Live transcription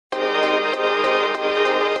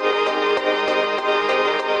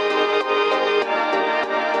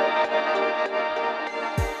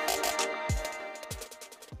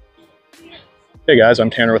Hey guys, I'm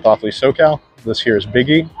Tanner with Off Leash SoCal. This here is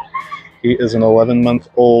Biggie. He is an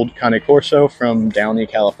 11-month-old Cane Corso from Downey,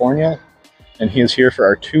 California, and he is here for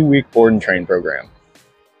our 2-week board and train program.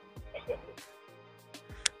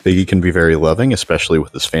 Biggie can be very loving, especially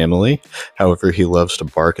with his family. However, he loves to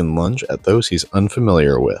bark and lunge at those he's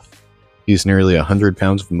unfamiliar with. He's nearly 100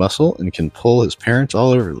 pounds of muscle and can pull his parents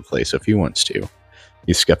all over the place if he wants to.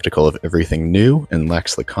 He's skeptical of everything new and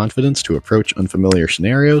lacks the confidence to approach unfamiliar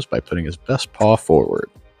scenarios by putting his best paw forward.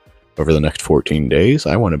 Over the next 14 days,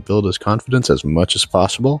 I want to build his confidence as much as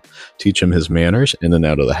possible, teach him his manners in and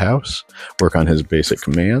out of the house, work on his basic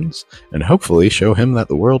commands, and hopefully show him that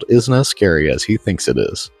the world isn't as scary as he thinks it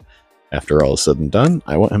is. After all is said and done,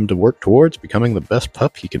 I want him to work towards becoming the best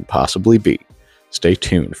pup he can possibly be. Stay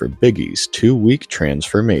tuned for Biggie's 2-week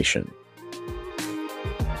transformation.